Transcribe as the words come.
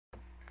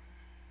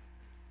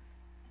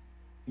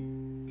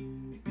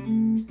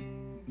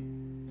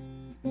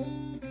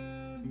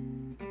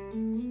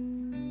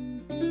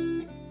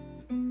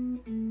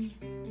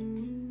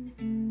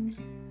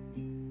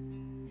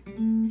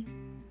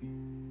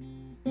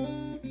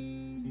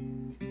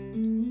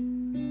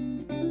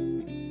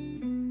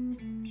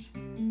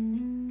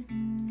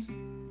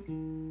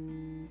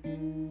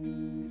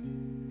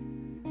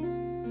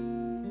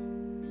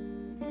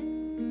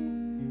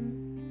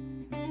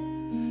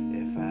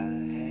If I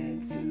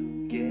had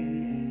to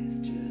guess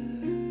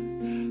just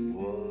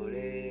what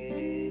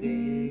it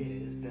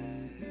is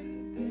that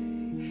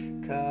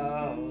they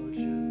called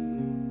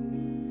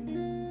you,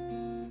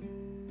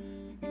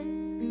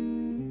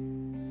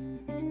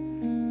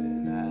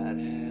 then I'd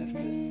have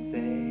to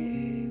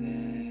say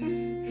that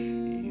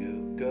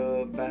you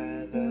go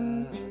by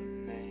the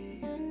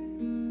name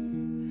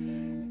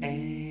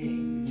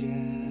Angel.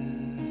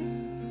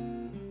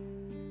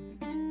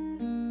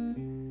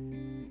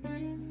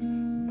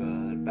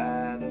 But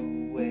by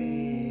the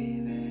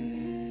way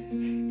that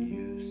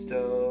you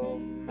stole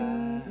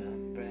my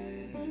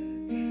breath,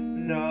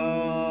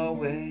 no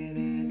way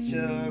that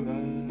you're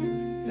the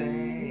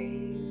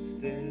same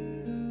still.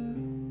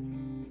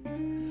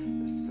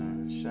 The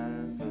sun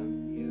shines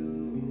on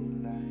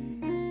you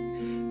like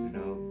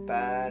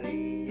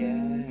nobody